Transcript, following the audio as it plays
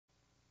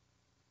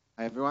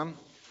Hi, everyone.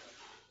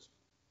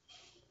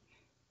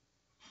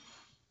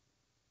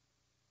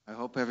 I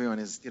hope everyone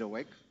is still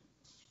awake.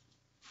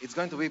 It's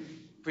going to be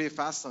pretty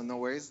fast, so no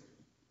worries.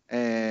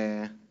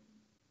 We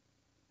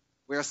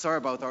are sorry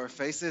about our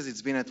faces.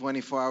 It's been a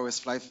 24-hour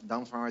flight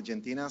down from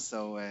Argentina,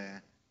 so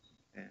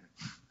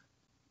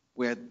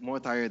we're more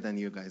tired than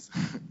you guys.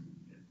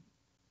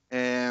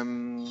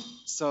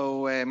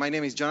 My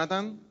name is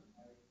Jonathan,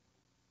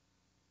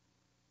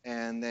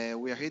 and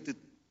we are here to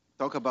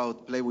talk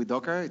about Play with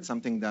Docker. It's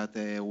something that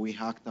we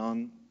hacked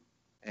on.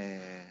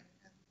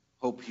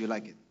 Hope you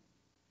like it.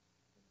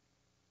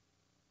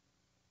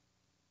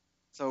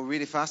 So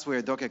really fast,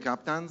 we're Docker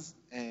captains.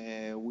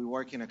 We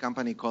work in a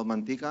company called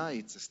Mantika.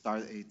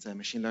 It's a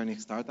machine learning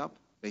startup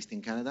based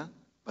in Canada,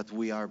 but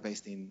we are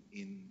based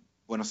in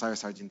Buenos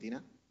Aires,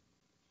 Argentina.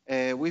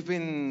 We've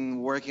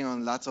been working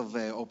on lots of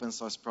open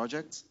source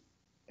projects.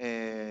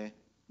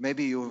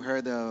 Maybe you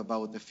heard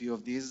about a few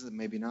of these,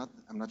 maybe not,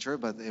 I'm not sure,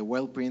 but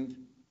WellPrint,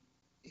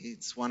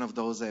 it's one of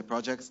those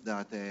projects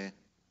that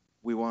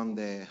we won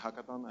the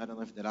hackathon. I don't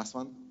know if the last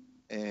one,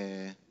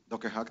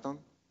 Docker Hackathon.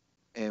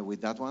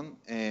 With that one.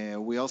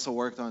 We also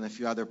worked on a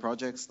few other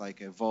projects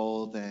like a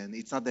Vault, and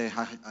it's not the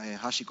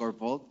HashiCorp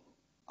Vault.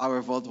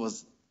 Our Vault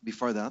was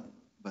before that,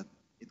 but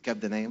it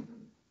kept the name.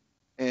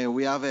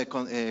 We have a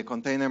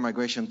container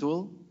migration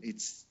tool.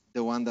 It's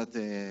the one that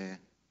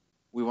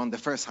we won the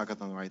first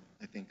hackathon, right,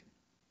 I think.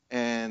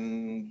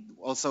 And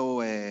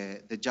also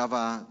the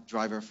Java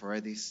driver for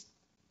Redis.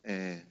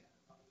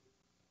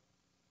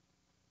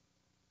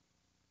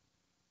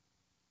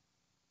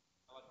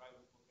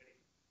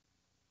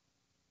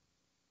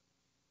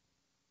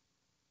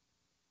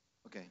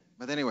 Okay,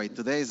 but anyway,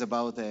 today is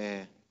about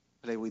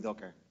Play with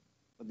Docker.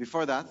 But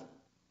before that,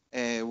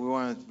 we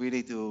wanted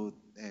really to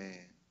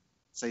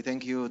say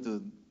thank you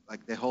to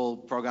like the whole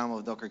program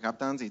of Docker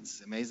Captains.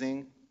 It's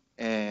amazing.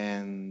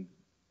 And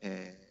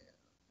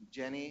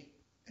Jenny,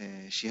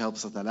 she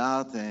helps us a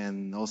lot.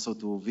 And also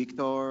to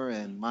Victor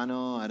and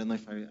Mano. I don't know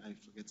if I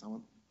forget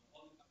someone.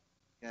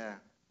 Yeah.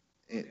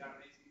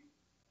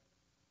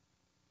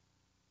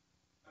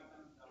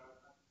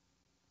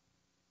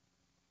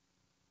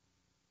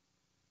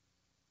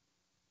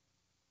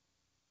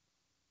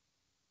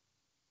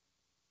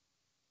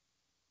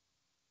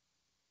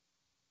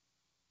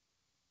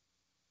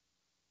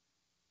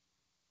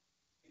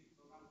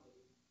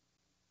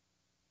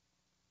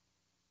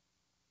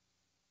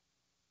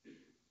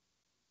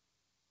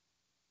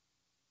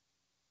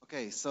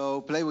 Okay,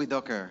 so Play with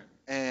Docker.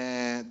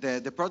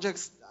 The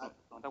projects.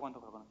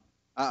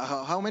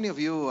 How many of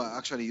you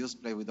actually used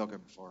Play with Docker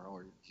before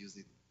or used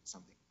it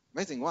something?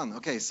 Amazing one.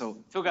 Okay, so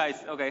two guys.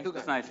 Okay,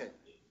 that's nice. Okay.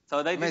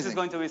 So this is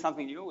going to be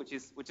something new, which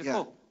is yeah.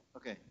 Cool.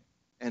 Okay,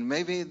 and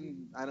maybe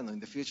I don't know in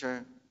the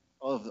future,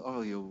 all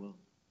of you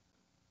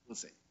will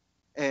see.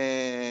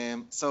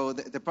 So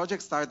the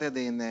project started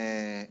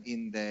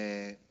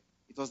it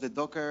was the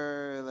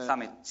Docker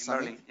Summit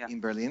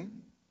in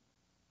Berlin.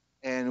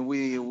 And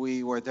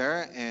we were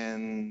there,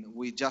 and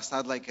we just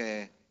had like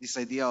this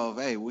idea of,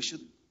 hey, we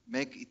should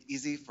make it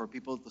easy for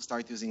people to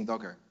start using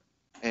Docker.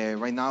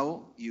 Right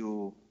now,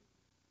 you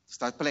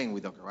start playing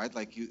with Docker, right?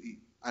 Like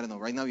I don't know.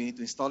 Right now, you need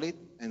to install it,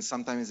 and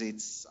sometimes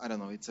it's I don't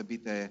know. It's a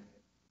bit I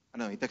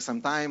don't know. It takes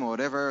some time or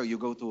whatever. You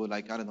go to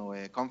like I don't know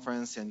a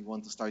conference and you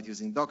want to start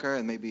using Docker,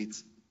 and maybe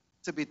it's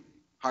a bit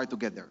hard to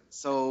get there.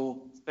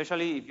 So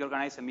especially if you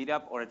organize a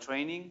meetup or a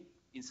training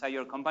inside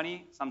your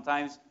company,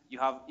 sometimes you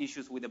have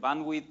issues with the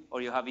bandwidth or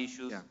you have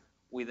issues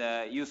with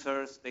the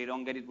users. They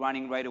don't get it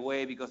running right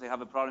away because they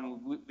have a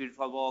problem with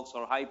VirtualBox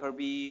or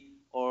Hyper-V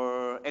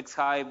or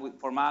X-Hive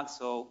for Mac.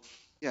 So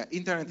yeah,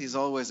 internet is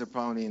always a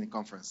problem in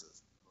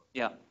conferences.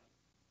 Yeah.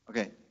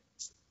 Okay.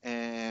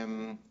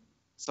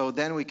 So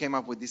then we came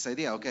up with this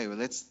idea. Okay, well,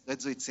 let's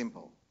do it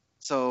simple.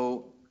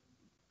 So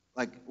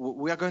like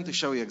we are going to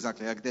show you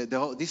exactly like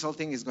this whole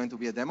thing is going to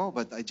be a demo,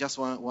 but I just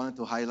wanted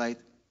to highlight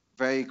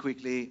very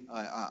quickly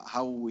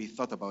how we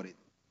thought about it.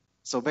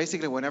 So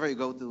basically, whenever you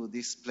go to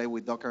this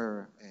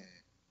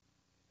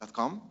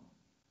playwithdocker.com,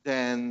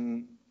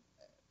 then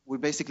we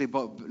basically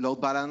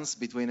load balance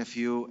between a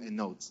few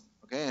nodes.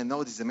 Okay, a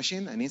node is a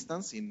machine, an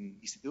instance in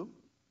EC2.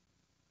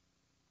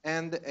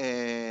 And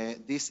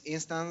this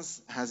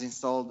instance has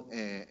installed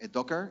a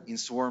Docker in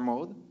swarm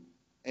mode,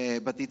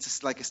 but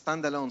it's like a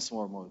standalone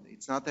swarm mode.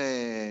 It's not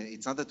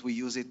that we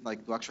use it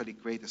like to actually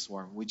create a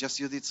swarm. We just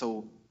use it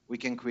so we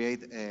can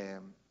create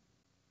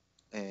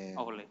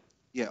overlay.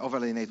 Yeah,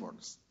 overlay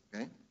networks.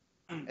 Okay.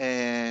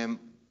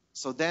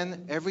 So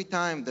then every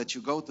time that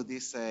you go to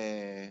this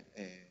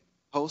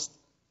host,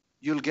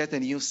 you'll get a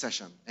new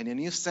session, and a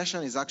new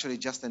session is actually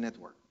just a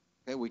network.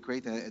 Okay, we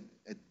create a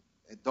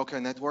Docker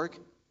network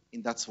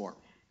in that swarm.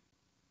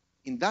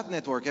 In that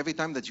network, every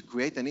time that you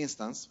create an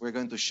instance, we're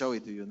going to show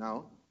it to you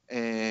now.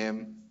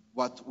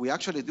 What we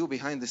actually do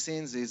behind the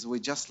scenes is we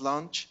just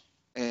launch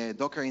a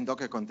Docker in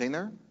Docker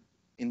container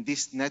in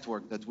this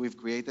network that we've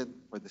created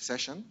for the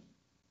session.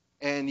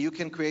 And you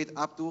can create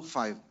up to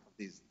 5 of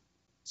these.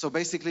 So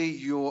basically,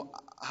 you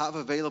have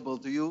available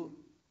to you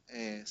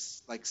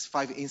like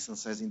 5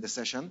 instances in the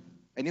session,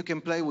 and you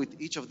can play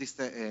with each of these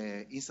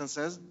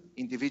instances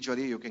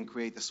individually. You can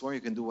create a swarm,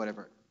 you can do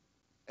whatever.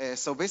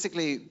 So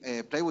basically,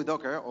 Play with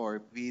Docker,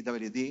 or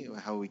PWD,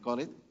 how we call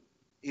it,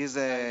 is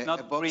a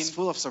box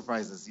full of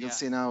surprises. You'll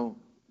see now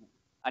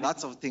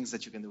lots of things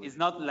that you can do. It's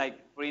not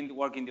like print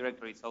working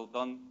directory, so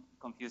don't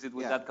confuse it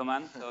with that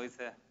command. So it's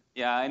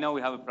yeah, I know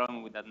we have a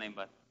problem with that name,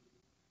 but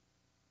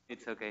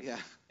it's okay. Yeah.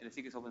 And I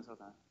think it's open source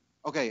now.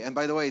 Okay, and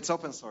by the way, it's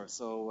open source,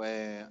 so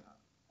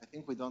I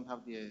think we don't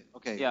have the,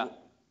 okay. Yeah,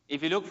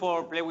 if you look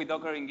for Play with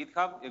Docker in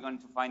GitHub, you're going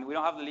to find, we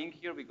don't have the link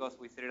here because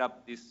we set it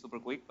up this super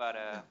quick, but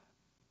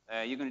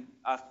you can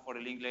ask for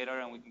the link later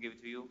and we can give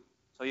it to you.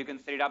 So you can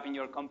set it up in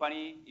your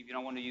company if you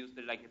don't want to use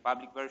the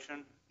public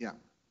version. Yeah.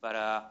 But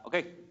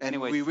okay, and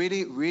anyways. we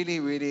really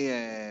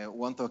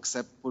want to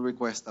accept pull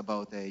requests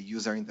about a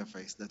user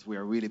interface, that we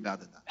are really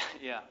bad at that.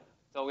 Yeah,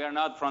 so we are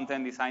not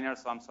front-end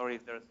designers, so I'm sorry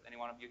if there's any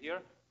one of you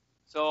here.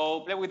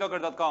 So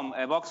playwithdocker.com,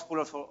 a box full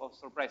of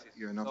surprises.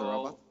 You're not a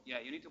robot? Yeah,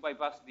 you need to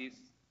bypass this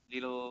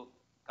little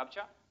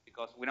CAPTCHA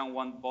because we don't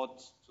want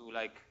bots to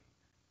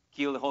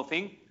kill the whole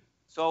thing.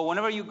 So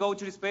whenever you go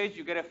to this page,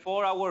 you get a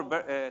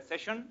 4-hour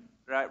session,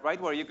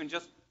 right, where you can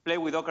just play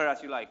with Docker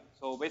as you like.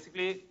 So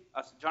basically,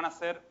 as Jonas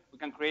said, we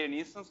can create an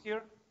instance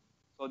here.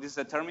 So this is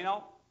a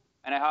terminal,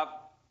 and I have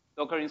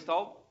Docker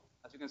installed.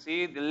 As you can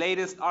see, the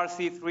latest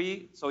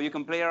RC3, so you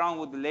can play around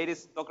with the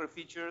latest Docker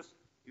features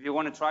if you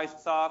want to try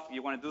stuff, if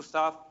you want to do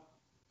stuff.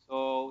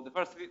 So the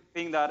first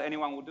thing that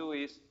anyone would do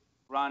is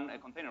run a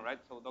container, right?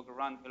 So Docker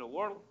run hello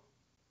world.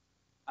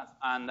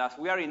 And as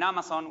we are in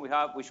Amazon,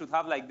 we should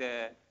have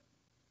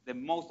the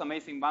most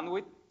amazing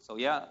bandwidth. So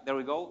yeah, there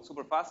we go,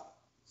 super fast.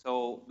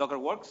 So Docker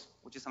works,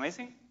 which is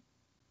amazing.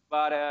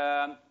 But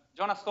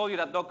Jonas told you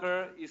that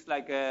Docker is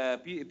like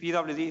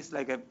PWD is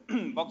like a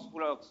box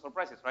full of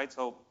surprises, right?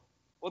 So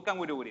what can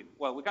we do with it?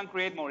 Well, we can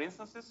create more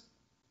instances.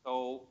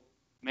 So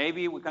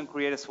maybe we can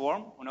create a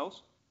swarm, who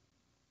knows?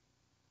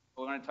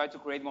 We're going to try to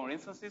create more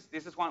instances.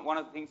 This is one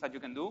of the things that you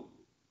can do.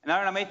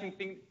 Another amazing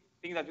thing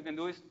that you can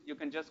do is you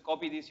can just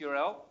copy this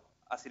URL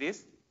as it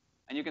is,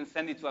 and you can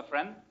send it to a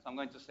friend. So I'm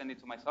going to send it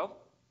to myself.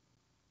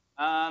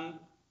 And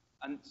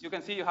as you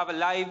can see, you have a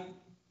live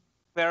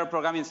pair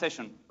programming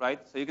session, right?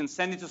 So you can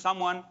send it to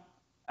someone,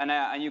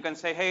 and you can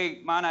say,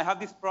 hey, man, I have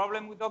this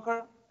problem with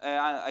Docker.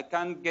 I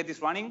can't get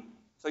this running.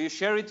 So you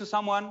share it to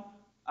someone,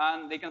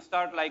 and they can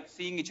start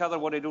seeing each other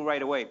what they do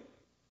right away.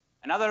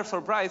 Another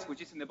surprise,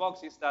 which is in the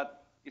box, is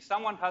that if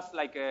someone has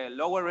a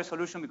lower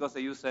resolution because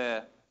they use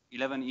a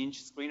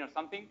 11-inch screen or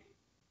something,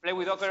 Play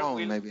with Docker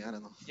will, maybe, I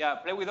don't know. Yeah,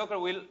 Play with Docker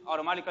will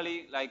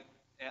automatically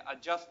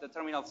adjust the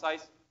terminal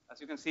size. As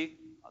you can see,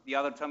 the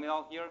other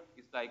terminal here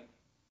is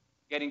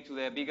getting to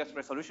the biggest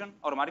resolution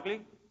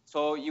automatically.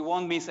 So you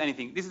won't miss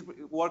anything. This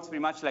works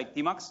pretty much like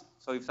Tmax.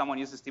 So if someone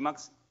uses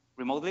Tmax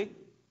remotely,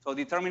 so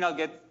the terminal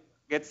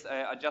gets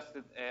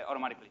adjusted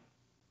automatically.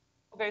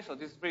 Okay, so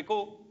this is pretty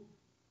cool.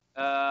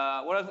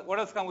 What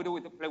else can we do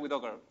with Play with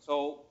Docker?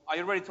 So I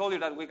already told you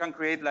that we can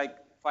create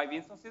 5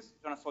 instances.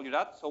 Jonas told you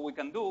that. So we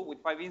can do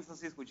with 5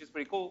 instances, which is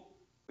pretty cool.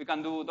 We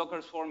can do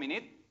Docker swarm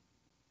init,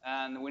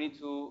 and we need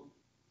to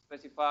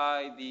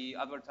specify the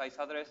advertised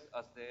address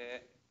as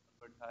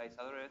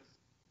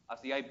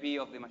the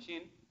IP of the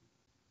machine.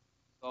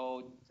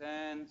 So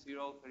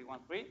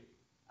 10.0.31.3,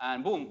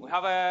 and boom, we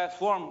have a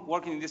swarm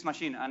working in this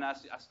machine. And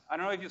as I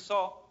don't know if you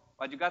saw,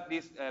 but you got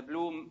this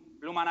blue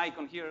man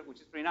icon here, which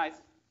is pretty nice,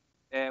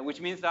 which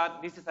means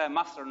that this is a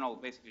master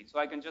node, basically. So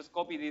I can just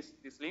copy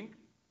this link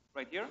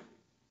right here,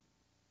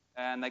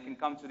 and I can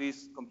come to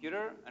this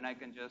computer, and I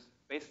can just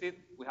paste it.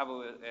 We have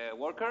a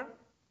worker.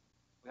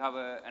 We have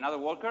another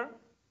worker.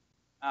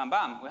 And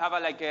bam, we have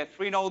a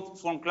 3-node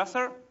swarm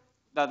cluster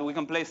that we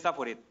can play stuff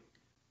with it.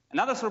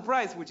 Another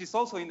surprise, which is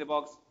also in the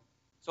box.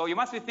 So you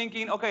must be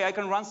thinking, okay, I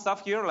can run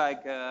stuff here,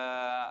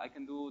 I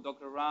can do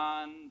docker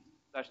run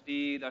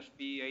 -d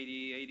 -p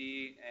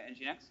 80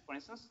 nginx, for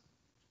instance.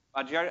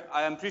 But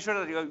I am pretty sure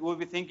that you will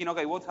be thinking,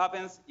 okay, what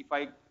happens if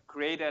I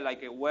create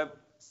a web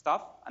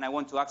stuff and I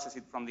want to access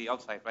it from the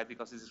outside, right?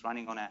 Because this is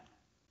running on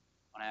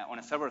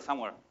a server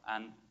somewhere.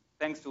 And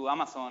thanks to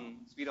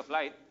Amazon speed of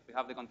light, we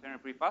have the container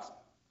pretty fast.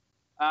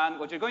 And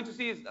what you're going to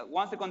see is that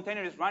once the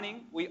container is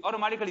running, we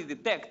automatically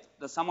detect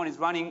that someone is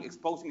running,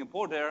 exposing a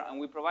port there, and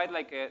we provide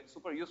a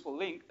super useful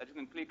link that you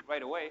can click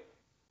right away.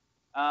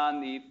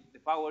 And if the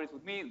power is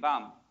with me,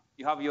 bam,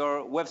 you have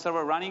your web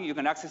server running. You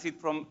can access it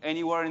from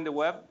anywhere in the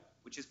web,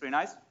 which is pretty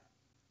nice.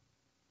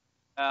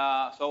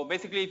 So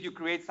basically, if you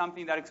create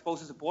something that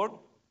exposes a port,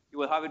 you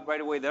will have it right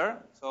away there.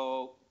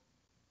 So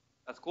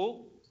that's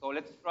cool. So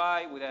let's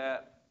try with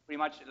pretty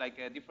much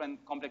a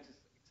different complex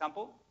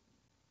example.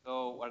 So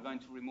we're going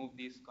to remove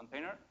this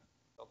container,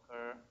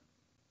 Docker,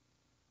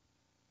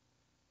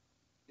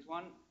 this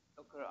one,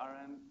 Docker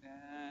RM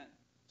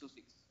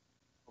 26.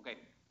 Okay.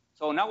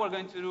 So now we're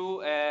going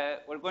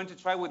to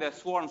try with a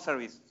swarm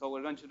service. So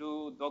we're going to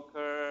do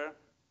Docker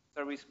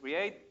service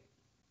create.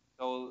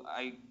 So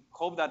I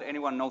hope that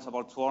anyone knows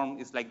about swarm.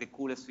 It's the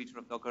coolest feature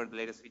of Docker, the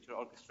latest feature,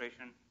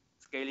 orchestration,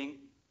 scaling.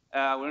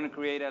 We're going to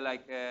create a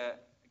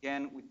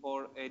again with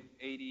port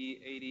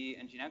 8080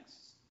 Nginx.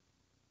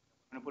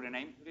 I'm going to put a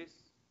name to this,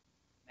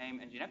 name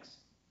Nginx.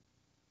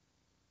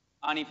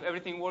 And if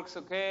everything works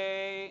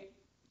okay,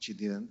 which it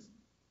didn't.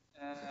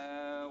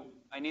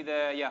 I need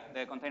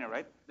the container,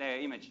 right?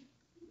 The image.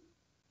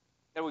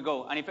 There we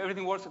go. And if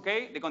everything works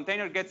okay, the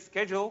container gets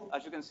scheduled.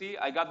 As you can see,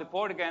 I got the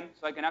port again,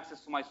 so I can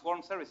access to my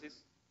Swarm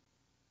services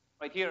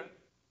right here.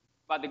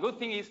 But the good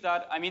thing is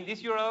that, I mean,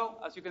 this URL,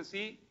 as you can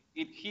see,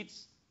 it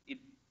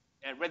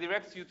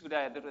redirects you to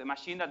the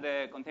machine that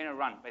the container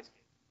ran,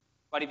 basically.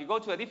 But if you go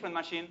to a different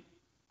machine,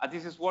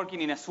 this is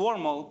working in a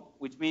Swarm mode,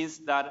 which means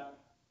that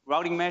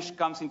routing mesh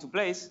comes into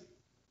place,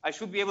 I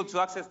should be able to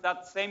access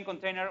that same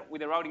container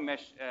with the routing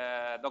mesh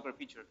Docker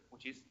feature,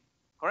 which is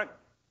correct.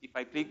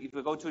 If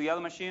we go to the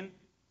other machine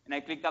and I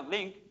click that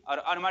link,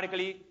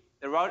 automatically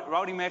the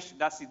routing mesh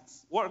does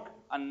its work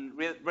and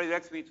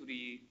redirects me to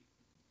the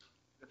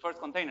first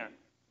container.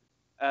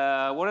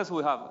 What else do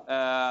we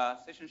have?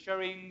 Session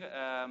sharing.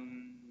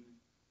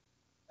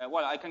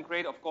 Well, I can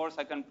create, of course,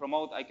 I can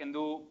promote, I can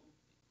do,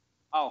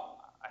 I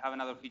have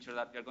another feature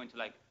that you're going to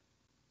like.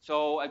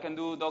 So I can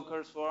do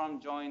Docker Swarm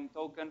join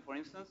token, for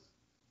instance,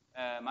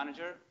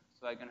 manager.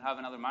 So I can have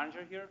another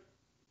manager here.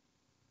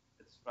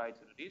 Let's try to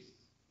do this.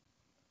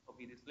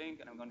 Copy this link,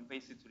 and I'm going to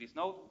paste it to this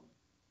node.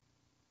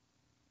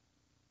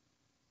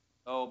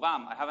 So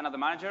bam, I have another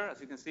manager. As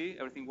you can see,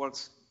 everything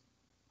works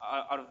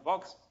out of the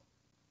box.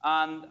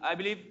 And I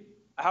believe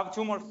I have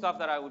two more stuff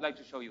that I would like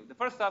to show you. The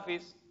first stuff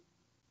is,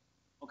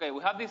 okay,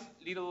 we have this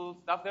little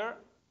stuff there,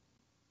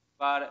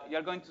 but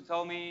you're going to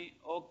tell me,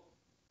 oh,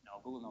 no,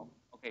 Google no.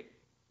 Okay.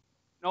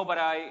 No, but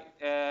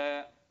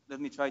let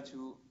me try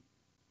to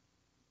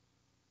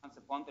enhance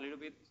the font a little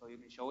bit so you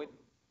can show it,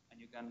 and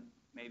you can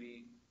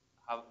maybe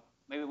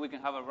we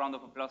can have a round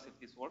of applause if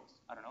this works.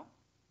 I don't know.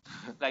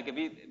 It's like a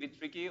bit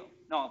tricky.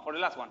 No, for the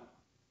last one.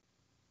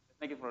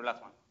 Let's make it for the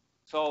last one.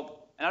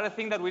 So another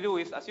thing that we do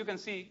is, as you can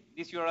see,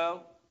 this URL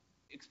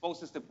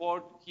exposes the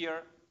port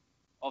here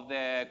of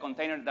the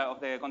container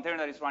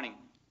that is running.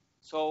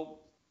 So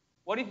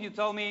what if you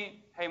tell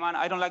me, hey man,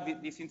 I don't like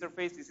this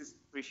interface. This is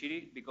pretty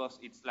shitty because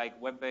it's like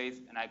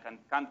web-based and I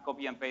can't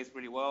copy and paste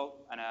really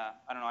well, and I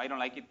don't know, I don't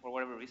like it for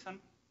whatever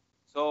reason.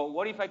 So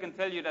what if I can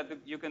tell you that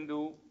you can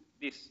do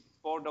this,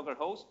 export Docker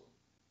host,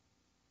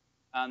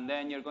 and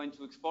then you're going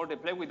to export the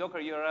play with Docker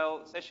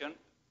URL session,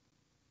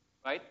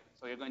 right?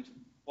 So you're going to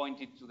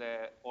point it to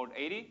the port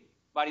 80,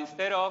 but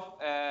instead of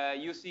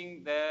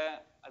using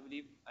I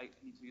believe I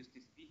need to use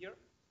this P here,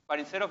 but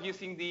instead of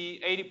using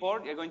the 80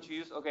 port, you're going to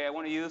use, okay, I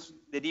want to use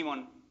the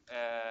daemon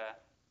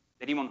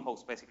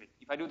host, basically.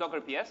 If I do Docker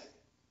PS,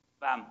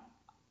 bam.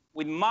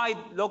 With my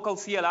local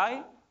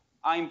CLI,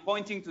 I'm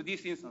pointing to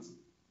this instance.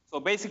 So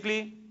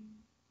basically,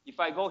 if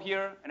I go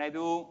here and I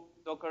do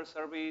Docker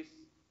service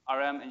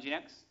rm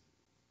nginx,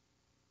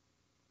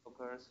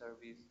 Docker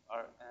service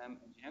rm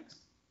nginx,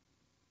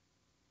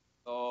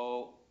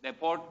 so the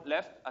port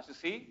left, as you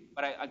see,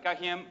 but I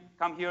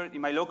come here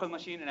in my local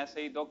machine and I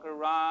say Docker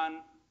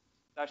run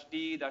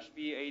 -d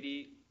 -p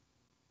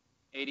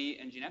 80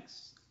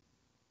 nginx.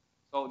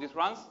 So this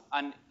runs,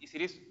 and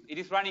it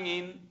is running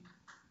in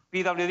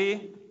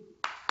pwd.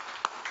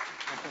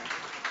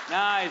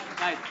 Nice.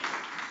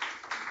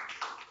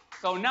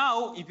 So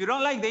now, if you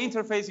don't like the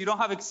interface, you don't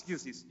have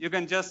excuses. You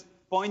can just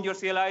point your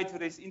CLI to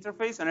this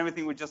interface, and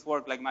everything will just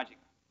work like magic.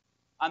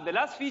 And the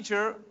last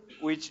feature,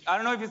 which I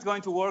don't know if it's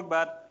going to work,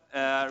 but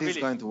it is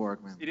going to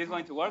work, man. It is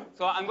going to work.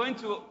 So I'm going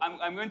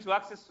to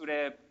access to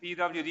the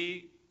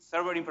pwd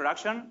server in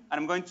production, and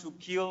I'm going to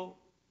kill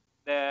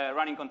the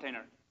running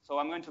container. So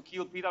I'm going to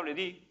kill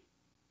pwd.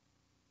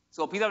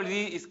 So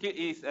pwd is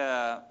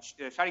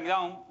shutting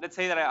down. Let's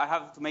say that I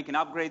have to make an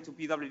upgrade to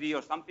pwd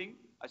or something.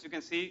 As you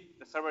can see,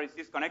 the server is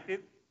disconnected.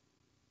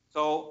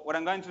 So what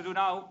I'm going to do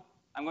now,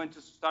 I'm going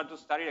to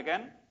start it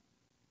again.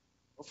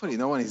 Hopefully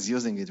no one is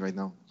using it right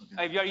now.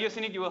 Okay. If you are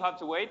using it, you will have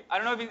to wait. I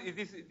don't know if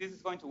this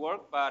is going to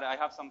work, but I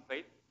have some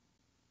faith.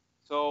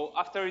 So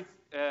after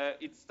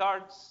it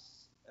starts,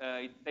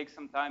 it takes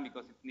some time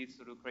because it needs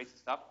to do crazy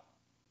stuff,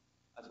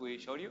 as we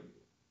showed you.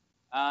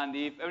 And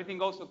if everything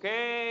goes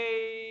okay,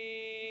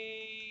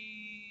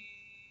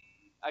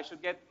 I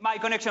should get my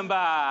connection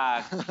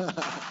back.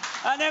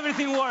 And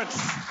everything works.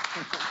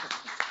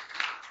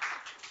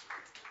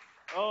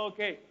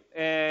 Okay.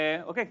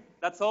 Okay,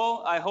 that's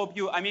all. I hope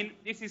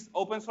this is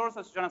open source,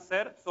 as Jonas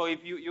said. So if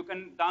you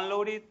can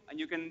download it and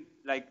you can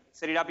like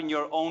set it up in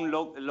your own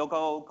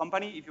local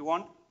company if you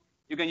want.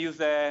 You can use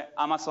the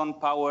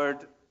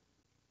Amazon-powered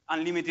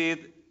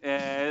unlimited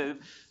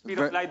speed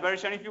of light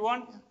version if you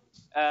want.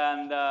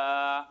 And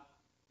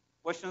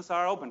questions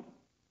are open.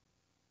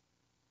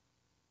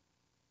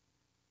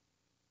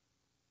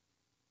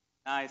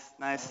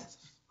 Nice.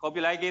 Hope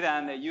you like it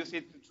and use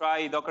it to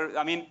try Docker.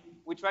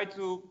 We try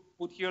to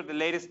put here the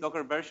latest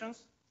Docker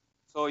versions.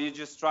 So you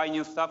just try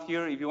new stuff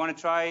here. If you want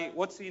to try,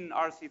 what's in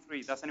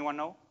RC3? Does anyone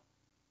know?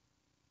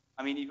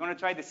 If you want to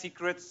try the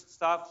secrets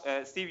stuff,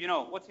 Steve, you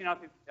know, what's in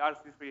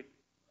RC3?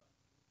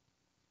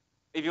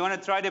 If you want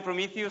to try the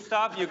Prometheus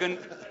stuff, you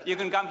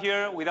can come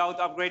here without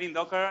upgrading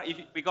Docker,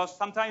 because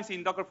sometimes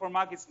in Docker for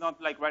Mac it's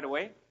not like right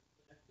away.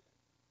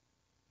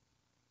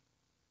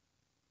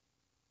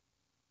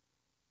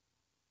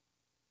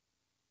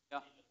 Yeah.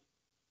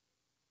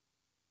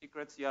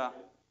 Secrets, yeah.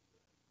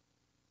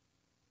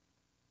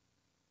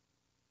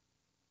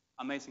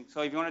 Amazing.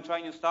 So if you want to try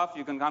new stuff,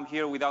 you can come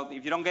here without.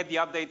 If you don't get the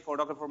update for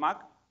Docker for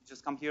Mac,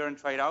 just come here and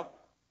try it out.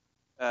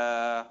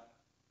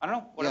 I don't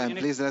know. Yeah, and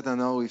please let us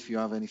know if you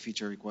have any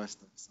feature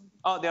requests or something.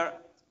 Oh, there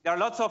are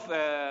lots of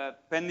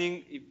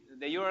pending. If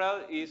the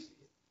URL is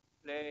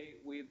play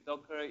with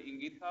Docker in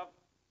GitHub.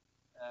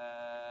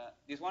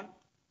 This one.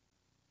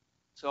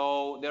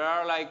 So there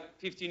are like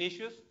 15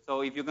 issues.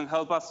 So if you can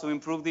help us to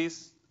improve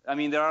this, I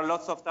mean, there are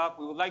lots of stuff.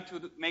 We would like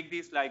to make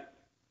this like,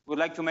 we would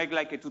like to make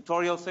like a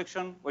tutorial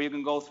section where you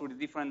can go through the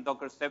different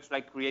Docker steps,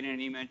 like creating an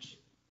image,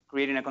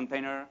 creating a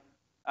container.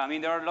 I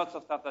mean, there are lots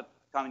of stuff that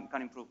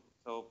can improve.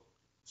 So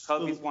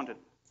help is wanted.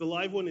 The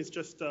live one is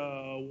just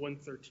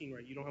 113,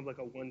 right? You don't have like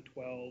a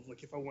 112.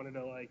 Like if I wanted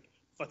to like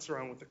futz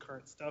around with the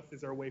current stuff,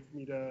 is there a way for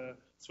me to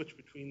switch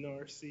between the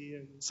RC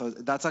and? So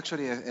that's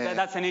actually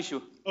that's an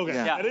issue. Okay,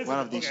 yeah, that is one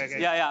of the issues.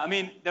 okay. Yeah. I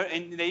mean,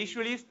 in the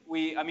issue list,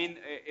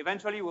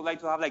 eventually we'd like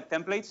to have like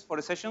templates for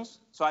the sessions.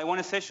 So I want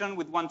a session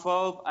with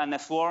 112 and a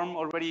swarm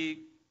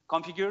already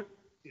configured.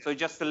 Yeah. So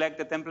just select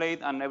the template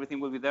and everything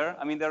will be there.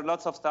 I mean, there are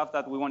lots of stuff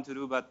that we want to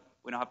do, but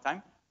we don't have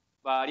time.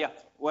 But yeah,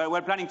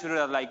 we're planning to do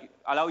that, like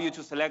allow you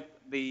to select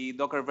the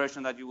Docker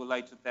version that you would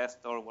like to test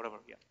or whatever.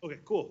 Yeah. Okay,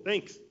 cool.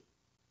 Thanks.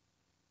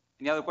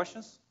 Any other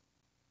questions?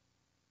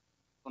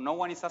 So no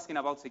one is asking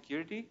about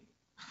security.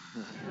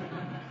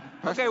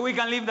 Okay, we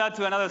can leave that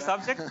to another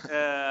subject.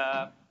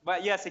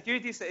 But yeah,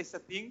 security is a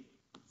thing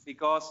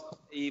because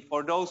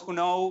for those who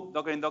know,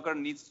 Docker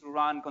needs to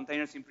run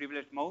containers in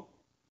privileged mode,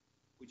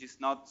 which is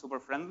not super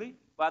friendly.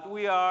 But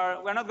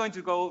we're not going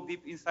to go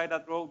deep inside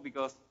that road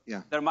because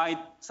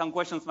some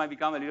questions might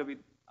become a little bit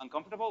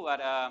uncomfortable.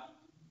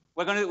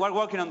 But we're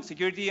working on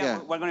security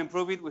and we're going to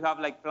improve it. We have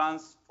like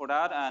plans for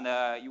that,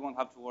 and you won't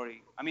have to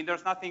worry. I mean,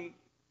 there's nothing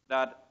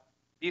that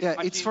this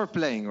machine, it's for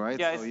playing, right?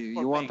 Yeah, so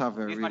you won't have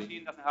a this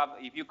machine doesn't have.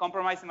 If you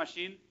compromise the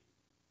machine,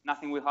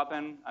 nothing will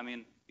happen. I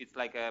mean, it's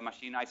like a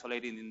machine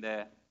isolated in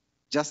the.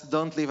 Just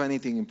don't leave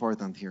anything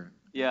important here.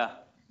 Yeah,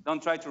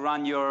 don't try to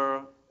run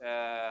your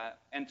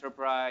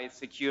enterprise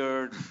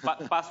secured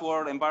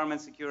password environment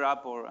secure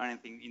app or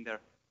anything in there,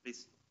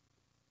 please.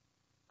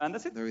 And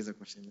that's it. There is a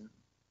question there.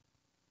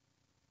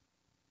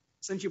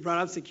 Since you brought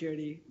up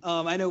security,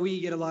 I know we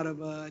get a lot of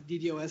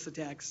DDoS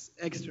attacks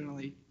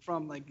externally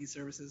from like these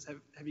services.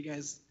 Have you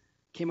guys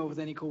came up with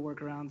any cool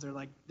workarounds or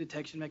like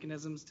detection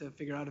mechanisms to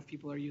figure out if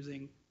people are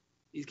using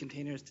these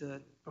containers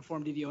to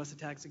perform DDoS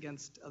attacks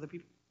against other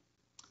people?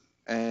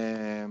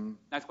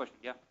 Nice question.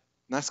 Yeah.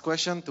 Nice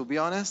question. To be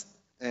honest,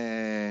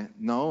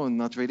 no,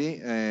 not really.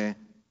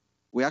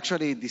 We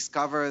actually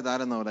discovered, I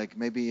don't know, like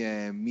maybe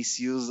a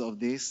misuse of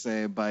this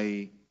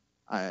by,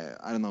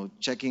 I don't know,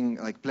 checking,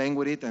 like playing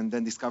with it and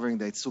then discovering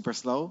that it's super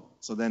slow.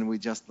 So then we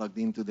just logged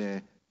into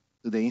the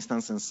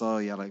instance and saw,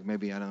 like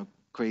maybe, I don't know,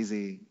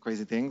 crazy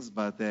things.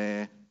 But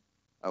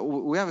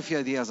we have a few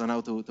ideas on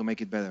how to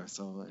make it better.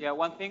 So yeah,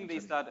 one thing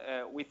is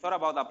that we thought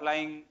about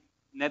applying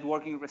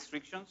networking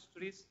restrictions to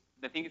this.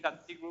 The thing is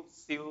that C groups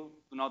still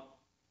do not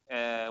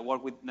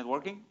work with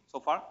networking so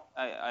far.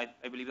 I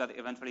believe that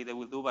eventually they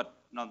will do, but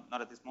not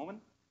at this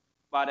moment.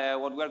 But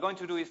what we're going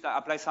to do is to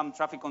apply some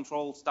traffic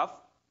control stuff.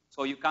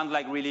 So you can't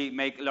like really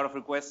make a lot of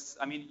requests.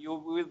 I mean, you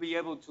will be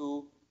able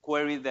to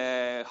query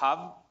the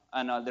hub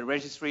and the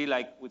registry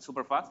like with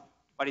super fast.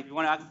 But if you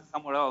want to access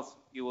somewhere else,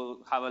 you will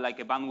have like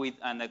a bandwidth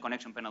and a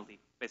connection penalty,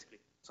 basically.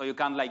 So you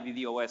can't like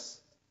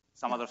DDoS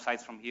some other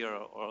sites from here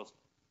or else.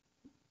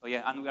 So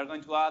yeah, and we are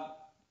going to add.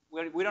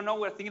 We don't know,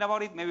 we're thinking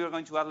about it. Maybe we're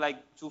going to add like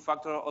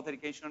two-factor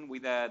authentication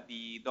with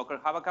the Docker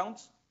Hub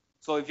accounts.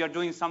 So if you're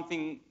doing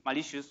something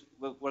malicious,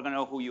 we're going to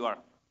know who you are,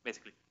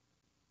 basically.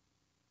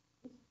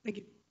 Thank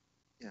you.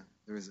 Yeah,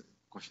 there is a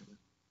question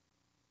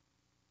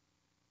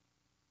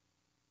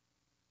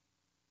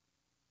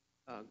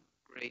there.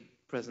 Great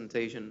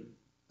presentation,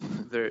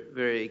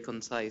 very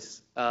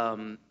concise.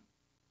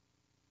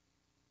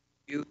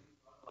 You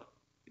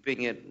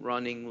keeping it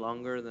running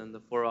longer than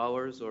the 4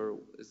 hours, or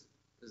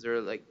is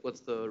there like,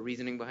 what's the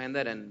reasoning behind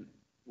that, and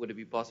would it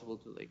be possible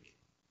to like?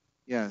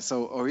 Yeah,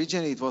 so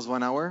originally it was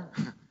 1 hour,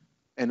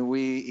 and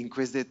we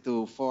increased it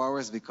to 4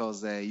 hours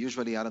because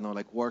usually, I don't know,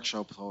 like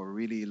workshops or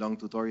really long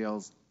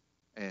tutorials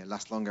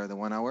last longer than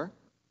 1 hour.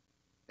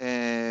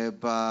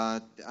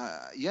 But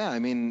yeah, I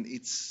mean,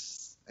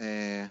 it's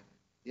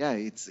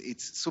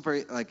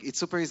super, like it's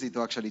super easy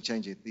to actually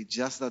change it. It's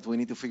just that we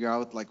need to figure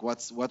out like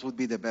what would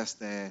be the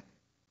best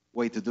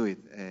way to do it,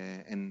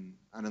 and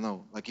I don't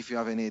know, like if you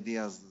have any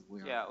ideas.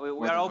 We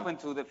are open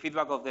to the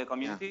feedback of the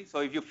community. Yeah. So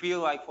if you feel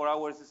like 4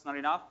 hours is not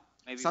enough,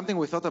 maybe something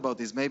we thought about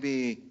is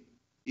maybe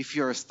if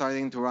you're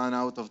starting to run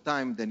out of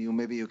time, then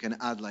maybe you can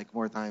add like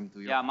more time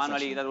to your manually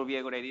session. That would be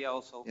a good idea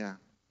also. Yeah.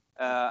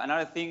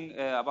 Another thing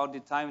about the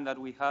time that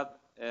we had,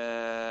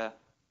 I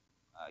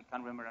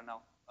can't remember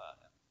now.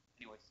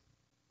 Anyways,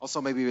 Also,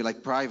 maybe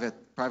like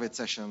private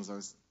sessions or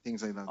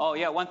things like that. Oh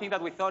yeah, one thing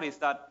that we thought is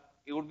that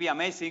it would be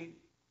amazing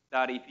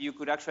that if you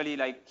could actually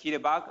like hit a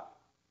bug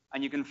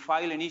and you can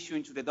file an issue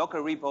into the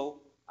Docker repo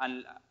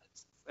and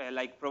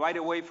like provide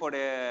a way for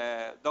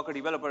the Docker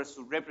developers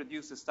to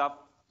reproduce the stuff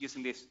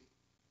using this.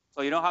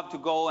 So you don't have to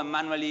go and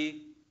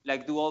manually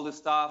like do all the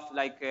stuff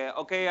like,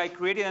 okay, I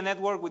created a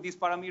network with this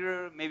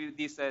parameter, maybe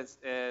this as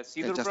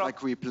Just like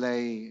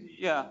replay.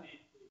 Yeah.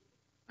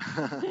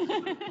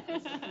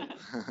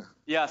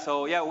 Yeah,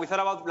 so yeah, we thought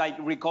about like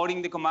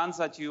recording the commands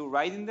that you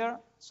write in there.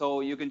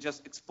 So you can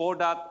just export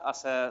that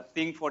as a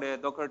thing for the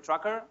Docker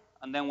tracker.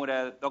 And then when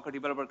a Docker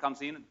developer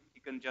comes in,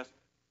 you can just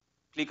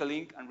click a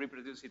link and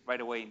reproduce it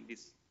right away in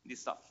this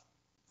stuff.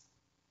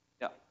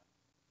 Yeah.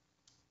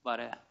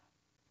 But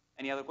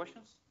any other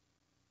questions?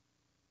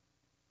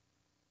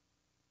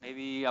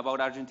 Maybe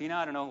about Argentina,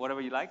 I don't know,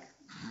 whatever you like.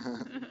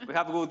 We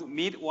have good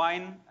meat,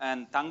 wine,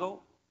 and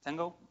tango.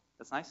 Tango,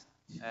 that's nice.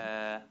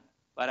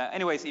 But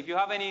anyways, if you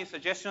have any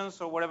suggestions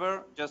or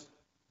whatever, just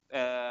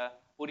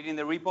put it in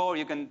the repo, or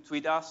you can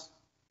tweet us.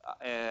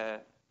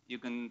 You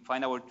can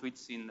find our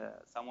tweets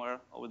somewhere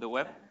over the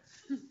web.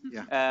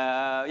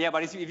 Yeah. Yeah,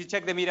 but if you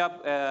check the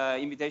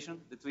Meetup invitation,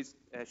 the tweets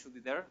should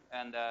be there.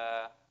 And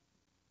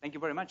thank you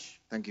very much.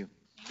 Thank you.